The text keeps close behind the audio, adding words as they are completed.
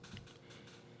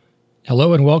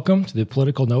Hello and welcome to the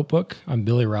Political Notebook. I'm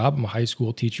Billy Robb. I'm a high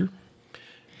school teacher.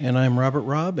 And I'm Robert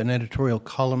Robb, an editorial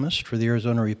columnist for the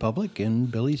Arizona Republic and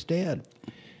Billy's dad.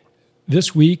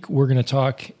 This week, we're going to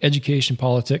talk education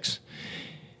politics.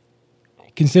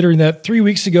 Considering that 3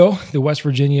 weeks ago, the West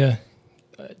Virginia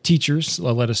teachers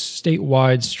led a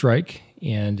statewide strike,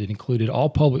 and it included all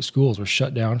public schools were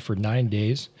shut down for 9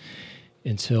 days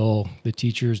until the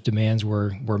teachers' demands were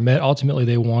met. Ultimately,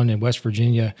 they won in West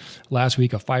Virginia last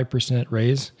week a 5%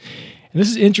 raise. And this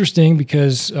is interesting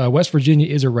because West Virginia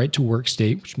is a right-to-work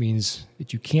state, which means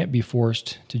that you can't be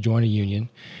forced to join a union.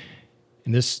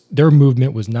 And their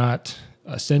movement was not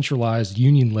a centralized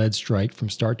union-led strike from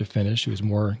start to finish. It was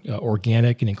more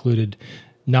organic and included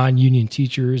non-union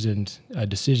teachers and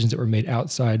decisions that were made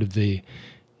outside of the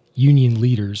union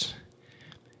leaders.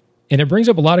 And it brings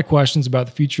up a lot of questions about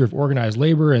the future of organized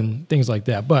labor and things like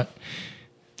that. But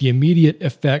the immediate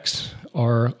effects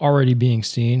are already being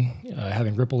seen,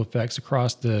 having ripple effects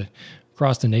across the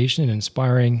nation and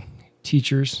inspiring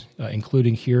teachers,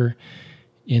 including here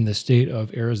in the state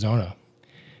of Arizona.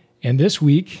 And this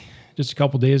week, just a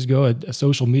couple days ago, a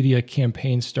social media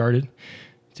campaign started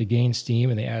to gain steam,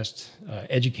 and they asked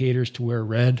educators to wear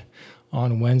red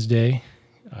on Wednesday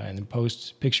and then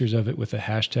post pictures of it with the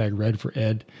hashtag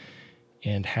 #RedForEd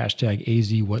and hashtag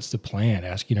AZ What's the Plan,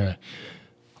 asking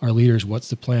our leaders what's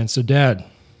the plan. So, Dad,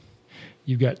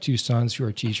 you've got two sons who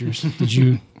are teachers. Did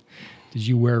you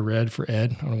wear red for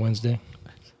Ed on a Wednesday?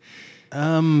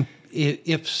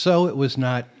 If so, it was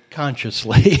not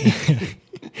consciously.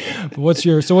 What's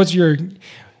your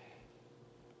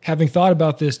having thought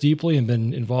about this deeply and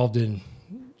been involved in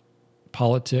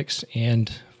politics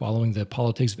and following the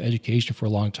politics of education for a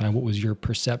long time, what was your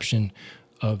perception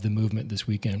of the movement this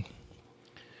weekend?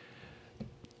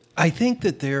 I think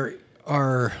that there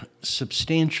are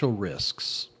substantial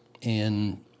risks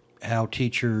in how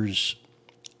teachers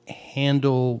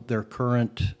handle their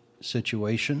current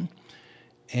situation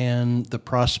and the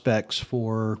prospects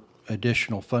for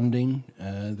additional funding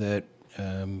that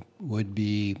would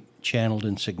be channeled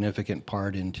in significant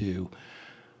part into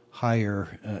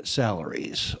higher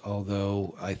salaries,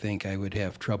 although I think I would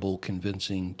have trouble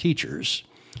convincing teachers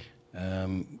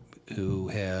who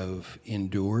have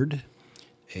endured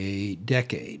a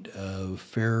decade of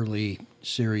fairly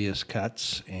serious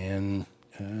cuts and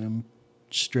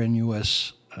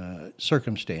strenuous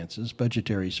circumstances,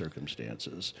 budgetary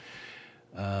circumstances,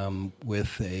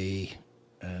 with a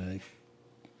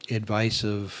advice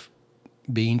of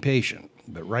being patient.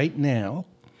 But right now,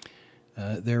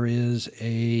 there is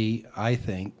I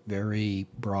think, very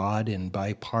broad and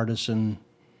bipartisan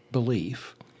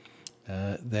belief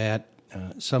that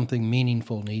something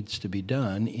meaningful needs to be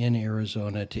done in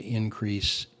Arizona to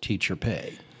increase teacher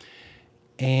pay.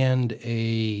 And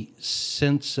a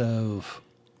sense of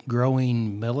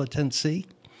growing militancy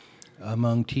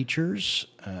among teachers,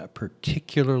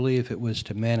 particularly if it was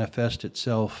to manifest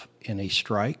itself in a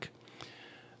strike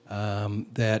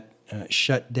that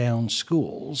shut down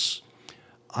schools,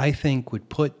 I think would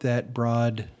put that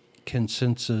broad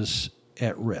consensus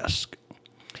at risk.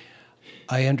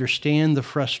 I understand the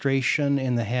frustration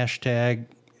in the hashtag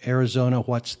Arizona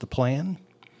What's the Plan?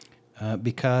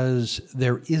 Because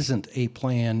there isn't a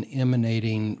plan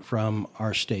emanating from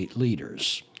our state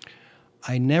leaders.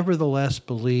 I nevertheless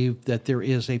believe that there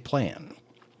is a plan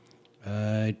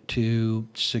to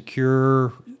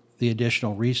secure the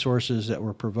additional resources that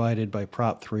were provided by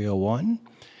Prop 301,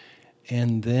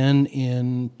 and then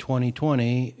in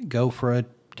 2020 go for a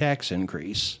tax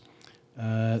increase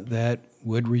that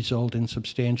would result in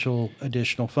substantial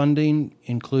additional funding,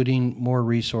 including more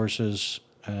resources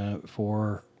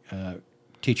for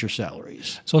teacher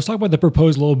salaries. So let's talk about the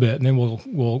proposed a little bit, and then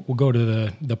we'll go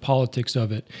to the politics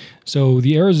of it. So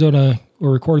the Arizona,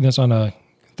 we're recording this on a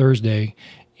Thursday,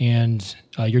 and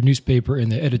your newspaper in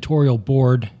the editorial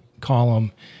board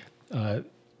column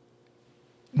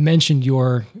mentioned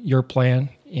your plan,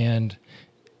 and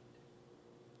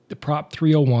the Prop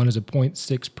 301 is a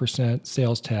 0.6%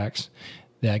 sales tax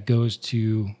that goes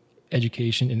to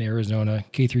education in Arizona,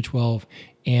 K through 12,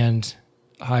 and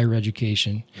higher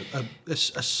education. A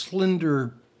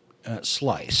slender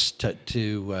slice to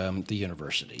the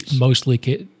universities. Most of that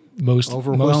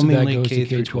goes to K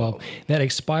through 12. That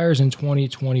expires in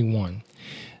 2021.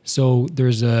 So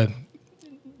there's a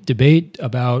debate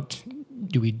about,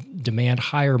 do we demand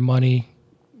higher money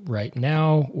right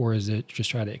now, or is it just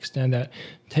try to extend that?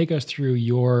 Take us through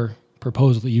your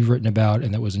proposal that you've written about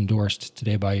and that was endorsed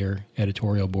today by your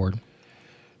editorial board.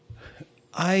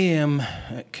 I am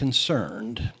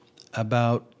concerned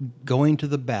about going to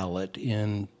the ballot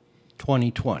in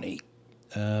 2020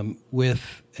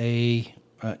 with a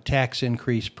tax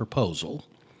increase proposal,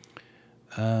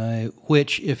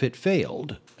 which, if it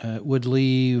failed, would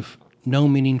leave no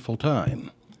meaningful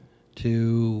time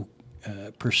to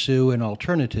pursue an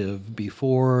alternative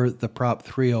before the Prop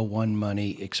 301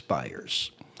 money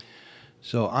expires.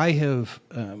 So I have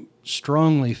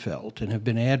strongly felt and have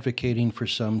been advocating for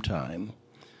some time,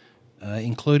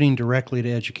 including directly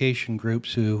to education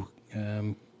groups who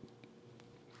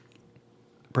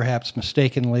perhaps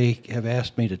mistakenly have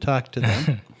asked me to talk to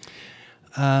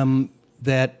them,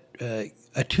 that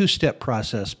a two-step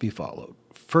process be followed.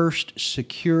 First,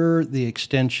 secure the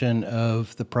extension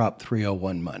of the Prop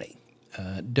 301 money.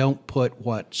 Don't put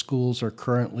what schools are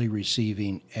currently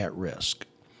receiving at risk.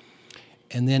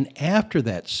 And then after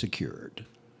that's secured,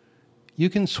 you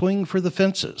can swing for the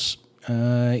fences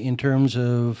in terms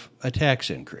of a tax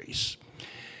increase.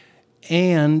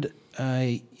 And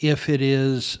if it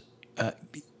is,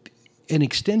 an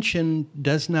extension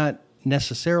does not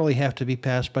necessarily have to be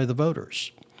passed by the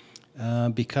voters.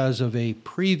 Because of a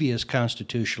previous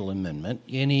constitutional amendment,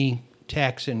 any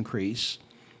tax increase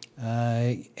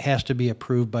has to be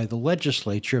approved by the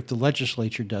legislature if the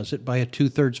legislature does it by a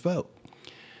 2/3 vote.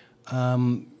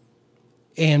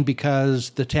 And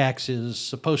because the tax is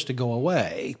supposed to go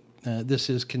away, this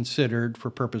is considered, for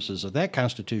purposes of that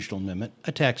constitutional amendment,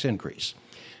 a tax increase.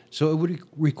 So it would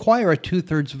require a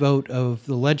 2/3 vote of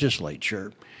the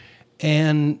legislature.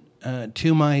 And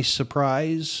to my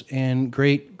surprise and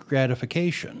great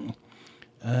gratification,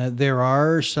 there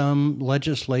are some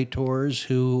legislators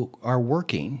who are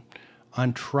working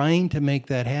on trying to make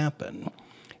that happen.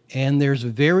 And there's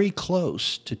very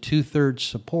close to 2/3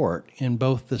 support in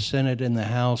both the Senate and the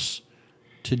House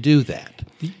to do that.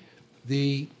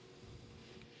 The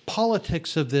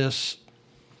politics of this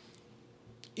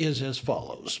is as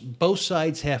follows. Both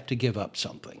sides have to give up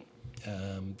something.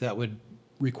 That would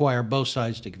require both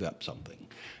sides to give up something.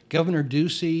 Governor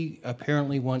Ducey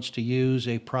apparently wants to use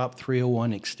a Prop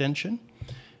 301 extension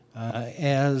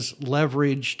as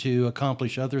leverage to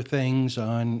accomplish other things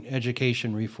on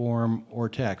education reform or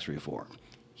tax reform.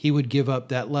 He would give up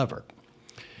that lever.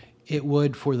 It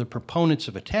would, for the proponents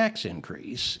of a tax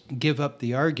increase, give up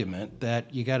the argument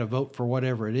that you got to vote for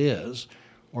whatever it is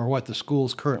or what the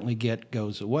schools currently get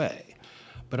goes away.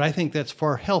 But I think that's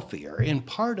far healthier. And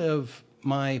part of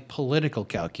my political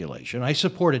calculation, I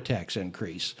support a tax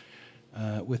increase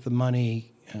with the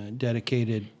money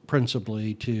dedicated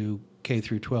principally to K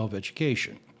through 12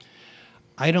 education.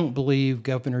 I don't believe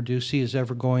Governor Ducey is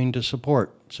ever going to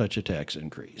support such a tax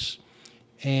increase.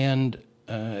 And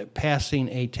passing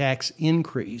a tax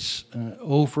increase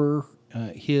over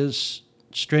his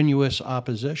strenuous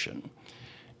opposition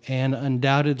and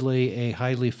undoubtedly a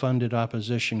highly funded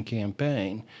opposition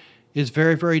campaign is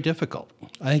very, very difficult.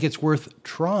 I think it's worth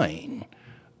trying,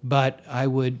 but I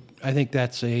think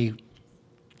that's a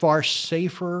far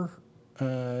safer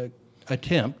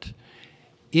attempt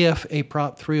if a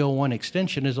Prop 301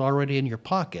 extension is already in your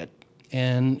pocket,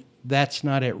 and that's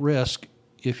not at risk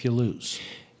if you lose.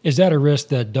 Is that a risk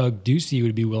that Doug Ducey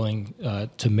would be willing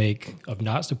to make of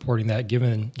not supporting that,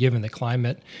 given the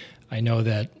climate? I know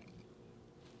that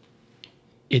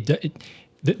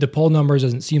the poll numbers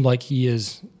doesn't seem like he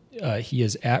is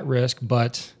at risk,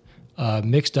 but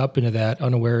mixed up into that,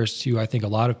 unawares to, I think, a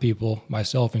lot of people,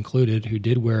 myself included, who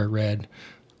did wear red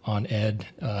on ed.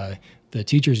 The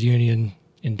teachers union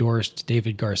endorsed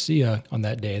David Garcia on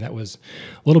that day, and that was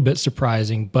a little bit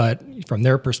surprising. But from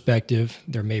their perspective,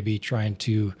 they're maybe trying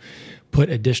to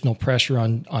put additional pressure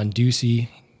on Ducey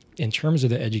in terms of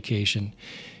the education.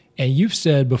 And you've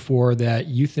said before that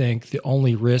you think the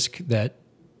only risk that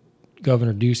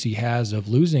Governor Ducey has of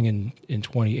losing in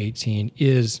 2018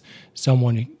 is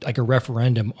someone like a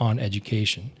referendum on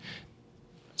education.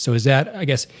 So is that, I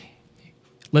guess,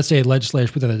 let's say legislators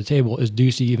put that at the table, is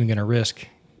Ducey even going to risk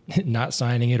not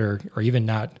signing it or even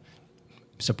not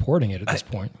supporting it at this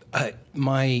point?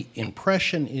 My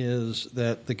impression is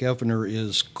that the governor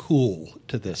is cool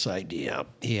to this idea.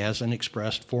 He hasn't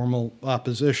expressed formal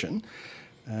opposition,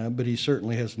 but he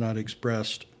certainly has not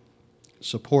expressed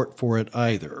support for it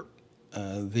either.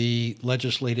 The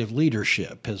legislative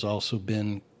leadership has also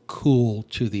been cool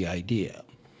to the idea.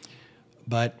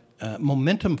 But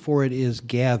momentum for it is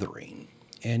gathering.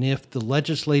 And if the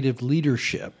legislative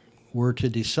leadership were to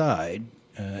decide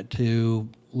to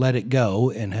let it go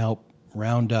and help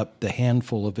round up the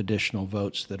handful of additional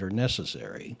votes that are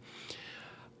necessary,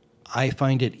 I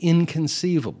find it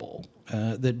inconceivable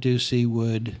that Ducey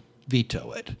would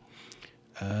veto it.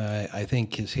 I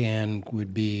think his hand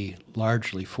would be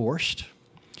largely forced.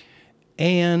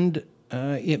 And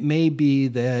it may be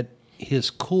that his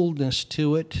coolness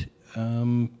to it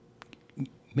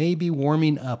may be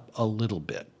warming up a little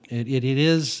bit. It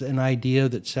is an idea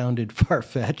that sounded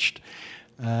far-fetched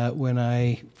when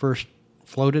I first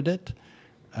floated it,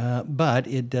 but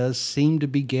it does seem to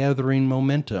be gathering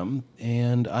momentum,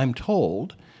 and I'm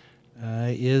told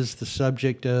is the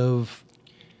subject of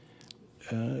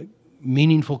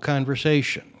meaningful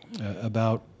conversation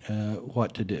about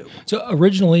what to do. So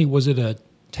originally, was it a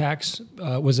tax?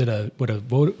 Was it a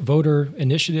voter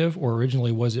initiative, or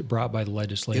originally was it brought by the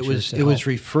legislature? It was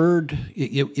referred.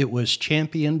 It was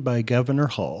championed by Governor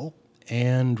Hull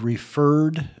and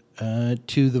referred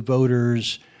to the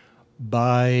voters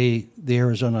by the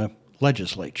Arizona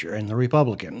legislature and the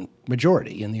Republican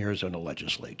majority in the Arizona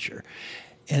legislature.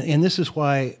 And this is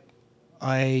why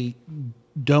I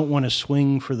don't want to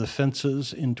swing for the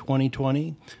fences in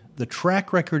 2020. The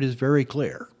track record is very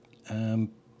clear.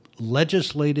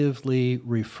 Legislatively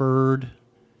referred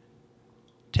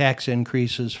tax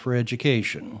increases for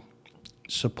education,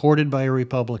 supported by a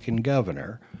Republican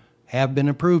governor, have been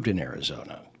approved in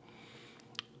Arizona.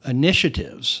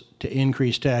 Initiatives to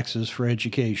increase taxes for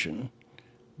education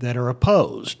that are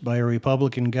opposed by a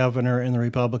Republican governor and the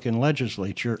Republican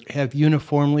legislature have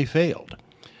uniformly failed.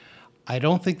 I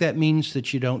don't think that means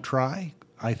that you don't try.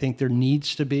 I think there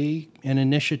needs to be an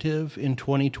initiative in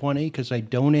 2020 because I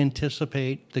don't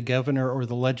anticipate the governor or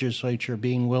the legislature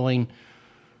being willing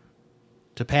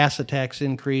to pass a tax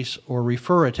increase or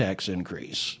refer a tax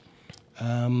increase.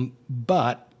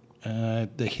 But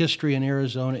the history in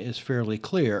Arizona is fairly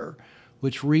clear,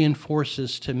 which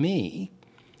reinforces to me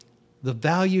the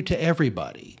value to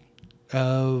everybody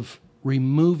of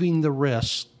removing the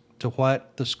risk to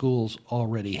what the schools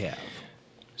already have.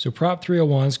 So Prop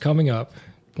 301 is coming up,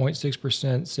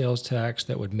 0.6% sales tax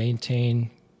that would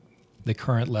maintain the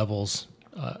current levels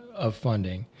of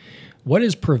funding. What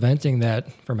is preventing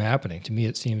that from happening? To me,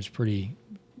 it seems pretty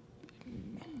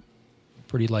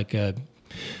like a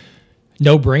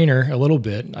no-brainer a little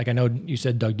bit. Like I know you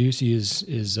said Doug Ducey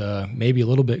is maybe a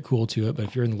little bit cool to it, but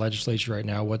if you're in the legislature right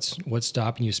now, what's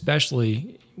stopping you,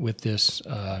 especially with this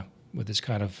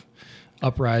kind of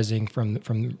uprising from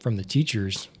the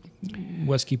teachers?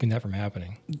 What's keeping that from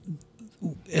happening?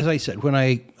 As I said, when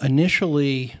I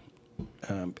initially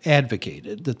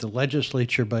advocated that the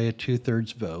legislature by a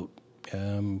 2/3 vote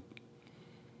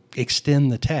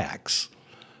extend the tax,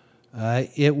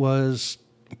 it was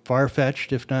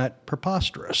far-fetched, if not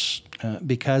preposterous,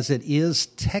 because it is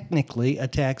technically a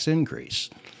tax increase.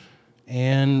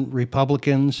 And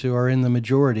Republicans who are in the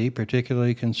majority,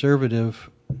 particularly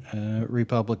conservative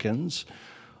Republicans,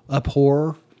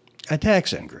 abhor a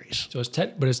tax increase. So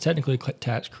but it's technically a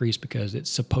tax increase because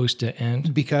it's supposed to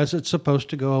end? Because it's supposed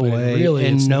to go But away, really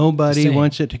and it's nobody the same.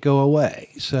 wants it to go away.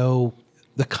 So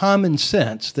the common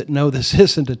sense that, no, this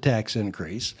isn't a tax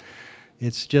increase,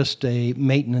 it's just a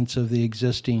maintenance of the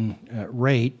existing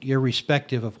rate,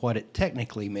 irrespective of what it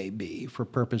technically may be for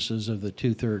purposes of the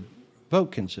 2/3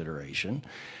 vote consideration.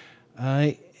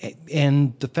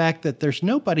 And the fact that there's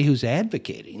nobody who's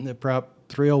advocating that Prop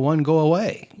 301 go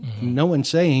away. Mm-hmm. No one's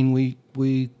saying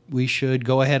we should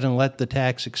go ahead and let the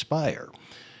tax expire.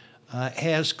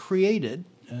 Has created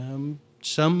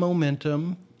some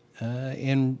momentum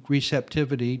and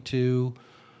receptivity to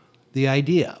the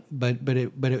idea, but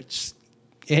it's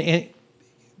and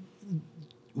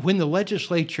when the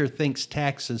legislature thinks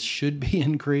taxes should be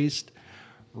increased,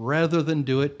 rather than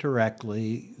do it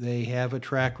directly, they have a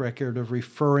track record of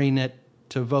referring it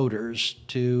to voters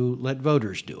to let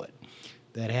voters do it.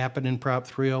 That happened in Prop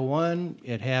 301.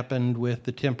 It happened with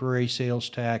the temporary sales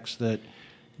tax that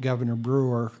Governor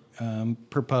Brewer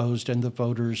proposed and the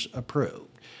voters approved.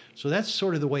 So that's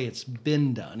sort of the way it's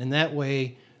been done. And that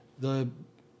way, the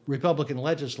Republican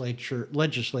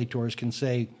legislators can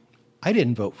say, I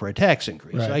didn't vote for a tax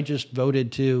increase. Right. I just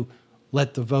voted to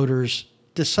let the voters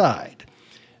decide.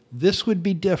 This would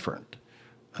be different.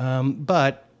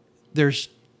 But there's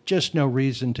just no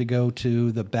reason to go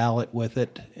to the ballot with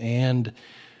it. And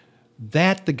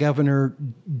that the governor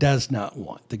does not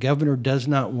want. The governor does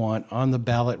not want on the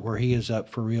ballot where he is up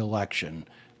for re-election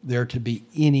there to be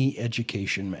any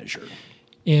education measure.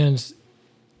 And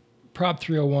Prop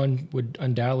 301 would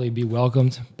undoubtedly be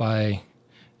welcomed by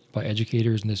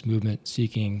educators in this movement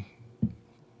seeking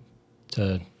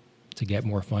to get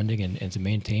more funding and to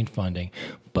maintain funding.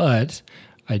 But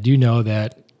I do know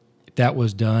that if that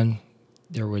was done,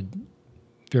 there would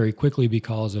very quickly be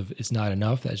calls of it's not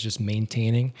enough. That's just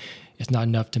maintaining. It's not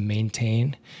enough to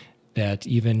maintain. That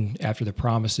even after the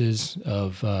promises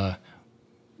of Prop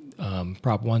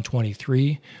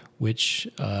 123, which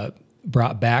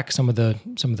brought back some of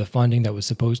the funding that was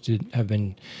supposed to have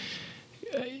been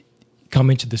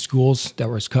coming to the schools that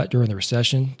was cut during the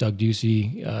recession. Doug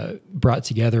Ducey brought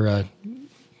together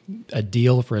a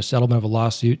deal for a settlement of a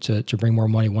lawsuit to bring more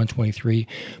money, 123.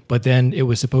 But then it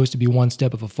was supposed to be one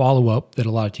step of a follow-up that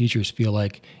a lot of teachers feel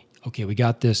like, okay, we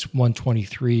got this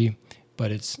 123,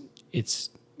 but it's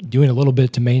doing a little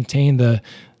bit to maintain the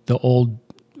old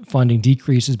funding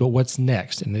decreases, but what's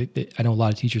next? And I know a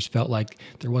lot of teachers felt like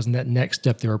there wasn't that next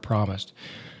step they were promised.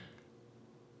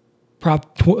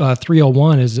 Prop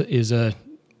 301 is a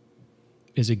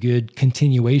good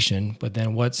continuation, but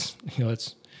then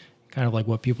it's kind of like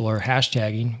what people are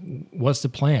hashtagging. What's the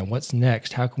plan? What's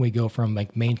next? How can we go from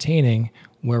like maintaining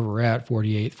where we're at,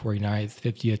 48th, 49th,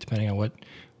 50th, depending on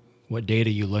what data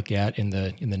you look at in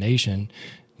the nation,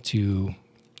 to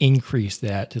increase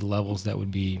that to the levels that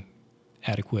would be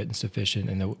adequate and sufficient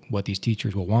and what these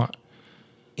teachers will want?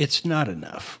 It's not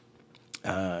enough.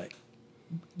 But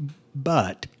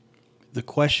the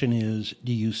question is,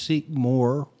 do you seek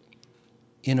more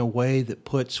in a way that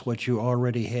puts what you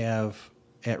already have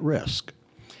at risk?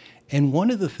 And one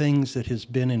of the things that has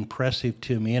been impressive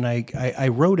to me, and I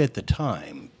wrote at the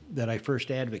time that I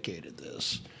first advocated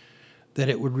this, that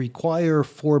it would require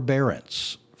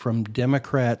forbearance from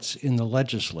Democrats in the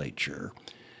legislature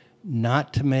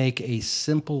not to make a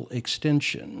simple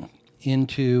extension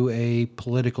into a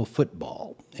political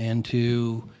football and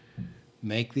to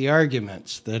make the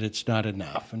arguments that it's not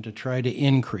enough and to try to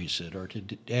increase it or to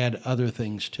add other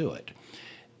things to it.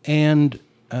 And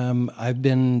I've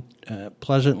been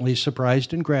pleasantly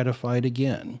surprised and gratified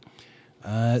again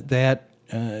that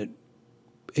a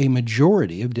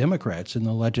majority of Democrats in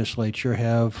the legislature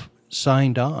have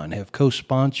signed on, have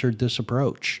co-sponsored this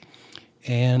approach,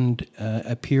 and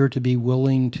appear to be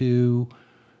willing to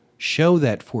show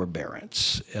that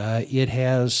forbearance. It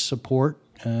has support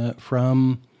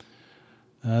from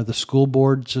the School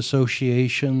Boards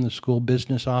Association, the School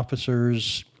Business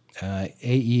Officers,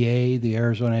 AEA, the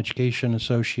Arizona Education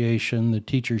Association. The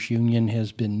Teachers Union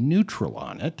has been neutral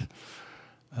on it.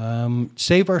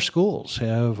 Save Our Schools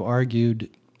have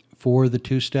argued for the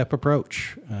two-step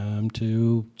approach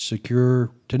to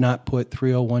not put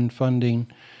 301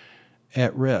 funding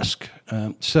at risk.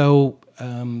 So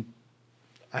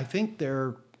I think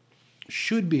there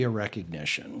should be a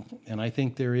recognition, and I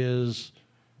think there is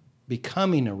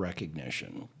becoming a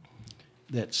recognition,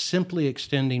 that simply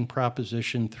extending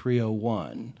Proposition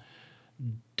 301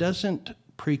 doesn't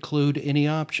preclude any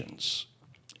options,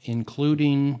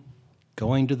 including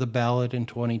going to the ballot in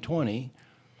 2020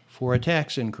 for a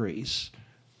tax increase,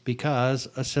 because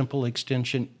a simple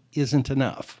extension isn't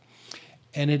enough.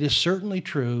 And it is certainly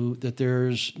true that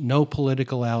there's no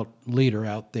political leader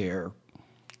out there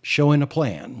showing a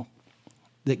plan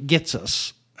that gets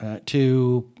us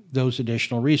to those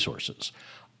additional resources.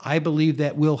 I believe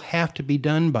that will have to be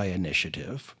done by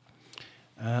initiative,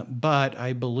 but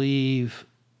I believe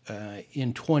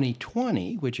in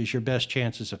 2020, which is your best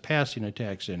chances of passing a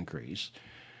tax increase,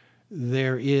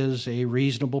 there is a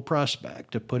reasonable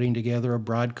prospect of putting together a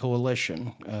broad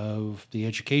coalition of the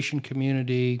education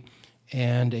community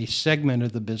and a segment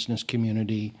of the business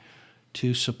community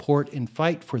to support and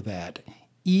fight for that,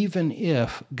 even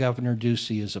if Governor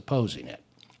Ducey is opposing it.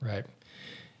 Right.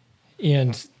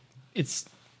 And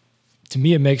to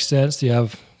me, it makes sense to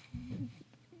have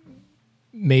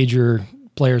major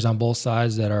players on both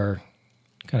sides that are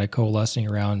kind of coalescing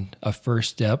around a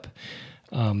first step.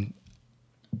 And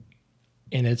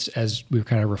it's, as we were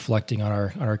kind of reflecting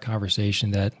on our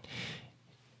conversation, that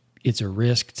it's a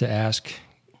risk to ask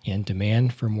and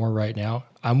demand for more right now.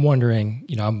 I'm wondering,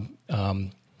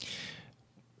 I'm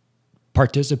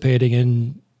participating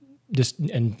in this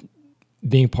and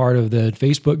being part of the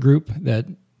Facebook group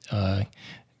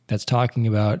that's talking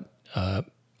about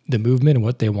the movement and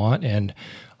what they want, and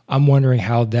I'm wondering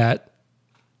how that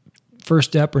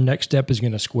first step or next step is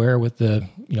going to square with the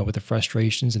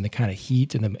frustrations and the kind of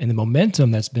heat and the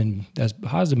momentum that's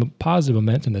positive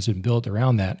momentum that's been built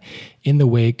around that in the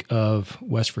wake of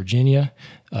West Virginia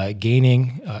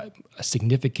gaining a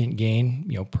significant gain,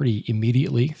 pretty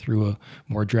immediately through a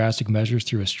more drastic measures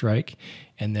through a strike,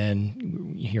 and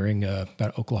then hearing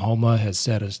about Oklahoma has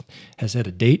set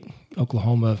a date.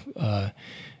 Oklahoma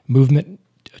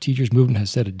teachers movement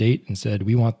has set a date and said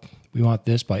we want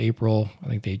this by April. I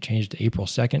think they changed to April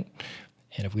 2nd.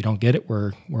 And if we don't get it,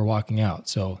 we're walking out.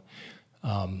 So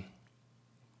upon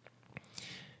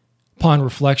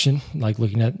reflection, like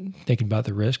thinking about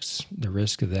the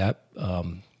risk of that,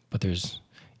 but there's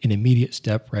an immediate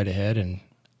step right ahead. And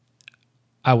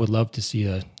I would love to see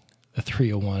a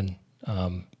 301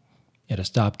 at a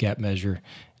stopgap measure.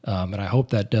 And I hope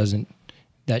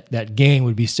that gain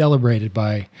would be celebrated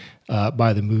by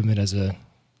the movement as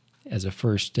as a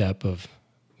first step of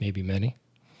maybe many.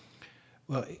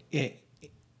 Well,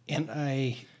 and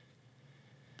I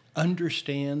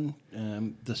understand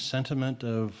the sentiment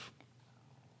of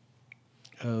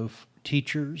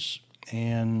teachers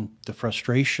and the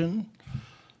frustration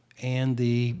and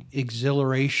the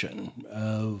exhilaration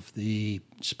of the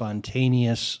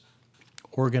spontaneous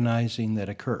organizing that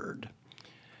occurred.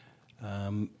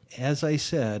 As I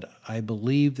said, I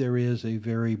believe there is a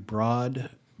very broad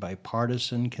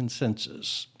bipartisan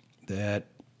consensus that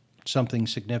something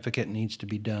significant needs to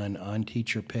be done on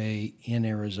teacher pay in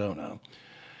Arizona.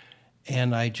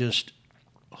 And I just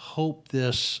hope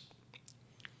this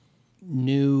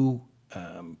new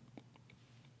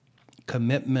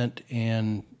commitment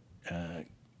and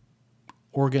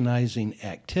organizing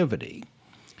activity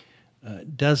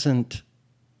doesn't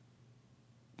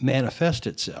manifest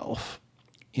itself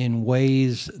in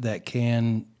ways that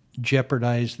can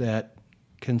jeopardize that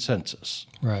consensus.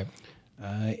 Right.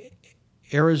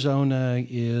 Arizona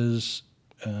is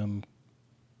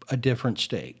a different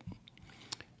state.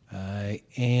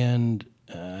 And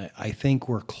I think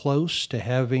we're close to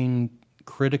having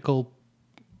critical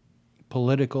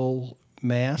political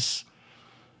mass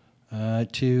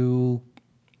to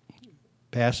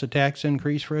pass a tax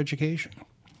increase for education.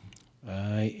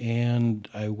 And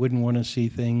I wouldn't want to see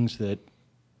things that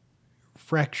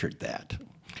fractured that.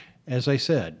 As I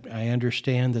said, I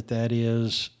understand that that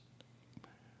is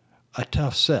a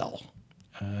tough sell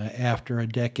after a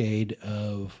decade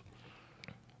of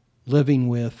living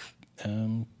with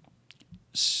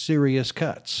serious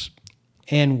cuts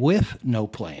and with no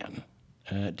plan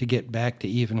to get back to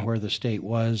even where the state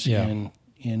was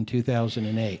in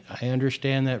 2008. I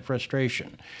understand that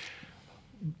frustration.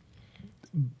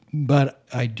 But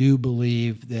I do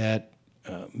believe that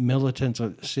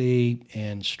militancy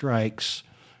and strikes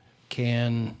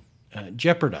can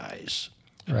jeopardize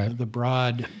the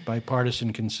broad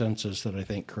bipartisan consensus that I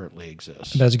think currently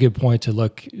exists. That's a good point to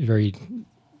look very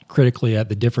critically at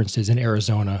the differences in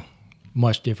Arizona,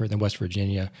 much different than West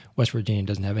Virginia. West Virginia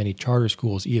doesn't have any charter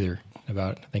schools either.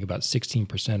 I think about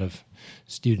 16% of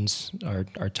students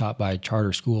are taught by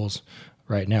charter schools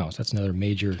right now. So that's another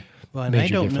major Well, and major I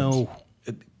don't difference. know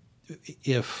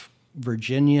if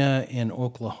Virginia and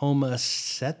Oklahoma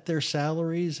set their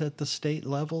salaries at the state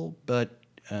level, but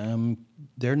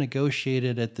they're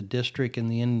negotiated at the district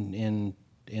and in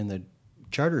the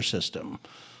charter system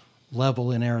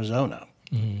level in Arizona.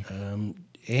 Mm-hmm.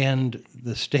 And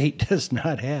the state does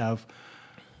not have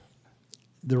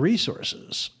the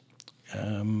resources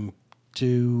to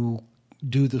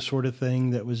do the sort of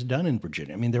thing that was done in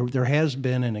Virginia. I mean, there has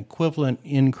been an equivalent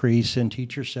increase in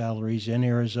teacher salaries in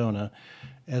Arizona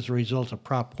as a result of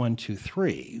Prop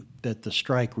 123 that the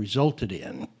strike resulted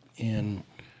in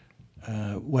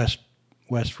West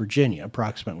Virginia,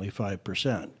 approximately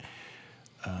 5%.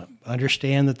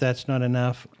 Understand that that's not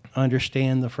enough.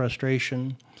 Understand the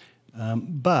frustration.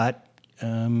 But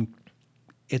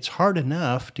it's hard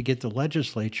enough to get the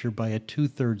legislature by a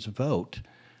 2/3 vote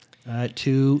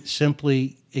to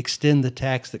simply extend the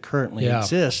tax that currently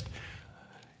exists.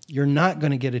 You're not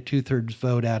going to get a 2/3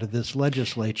 vote out of this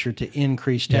legislature to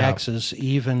increase taxes,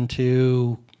 even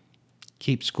to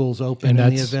keep schools open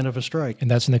in the event of a strike. And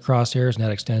that's in the crosshairs, and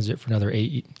that extends it for another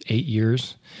eight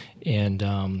years. And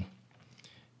the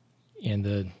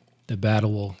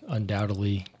battle will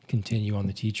undoubtedly continue on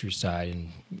the teacher's side.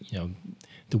 And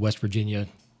the West Virginia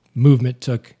movement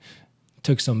took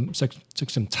some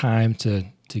time to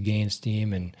gain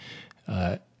steam, and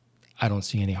I don't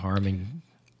see any harm in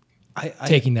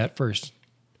taking that first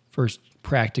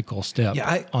practical step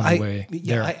on the way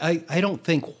there. I don't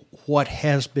think what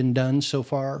has been done so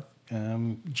far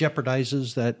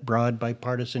jeopardizes that broad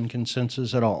bipartisan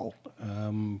consensus at all.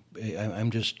 I'm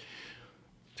just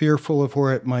fearful of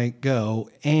where it might go,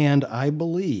 and I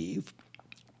believe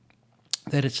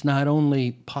that it's not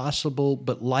only possible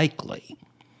but likely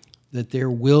that there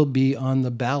will be on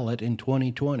the ballot in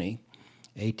 2020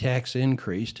 a tax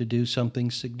increase to do something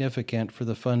significant for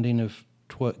the funding of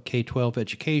K-12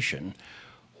 education,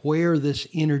 where this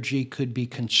energy could be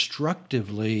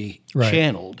constructively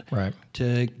channeled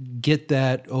to get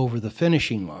that over the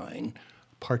finishing line,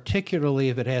 particularly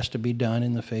if it has to be done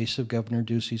in the face of Governor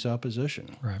Ducey's opposition.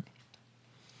 Right.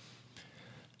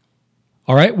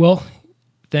 All right. Well,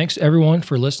 thanks everyone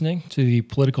for listening to the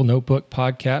Political Notebook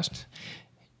podcast.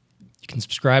 You can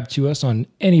subscribe to us on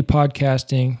any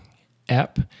podcasting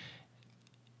app.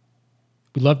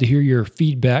 We'd love to hear your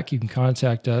feedback. You can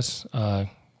contact us on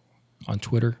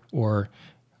Twitter or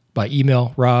by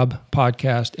email,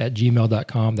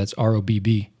 robpodcast@gmail.com. That's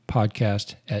ROBB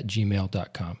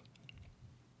podcast@gmail.com.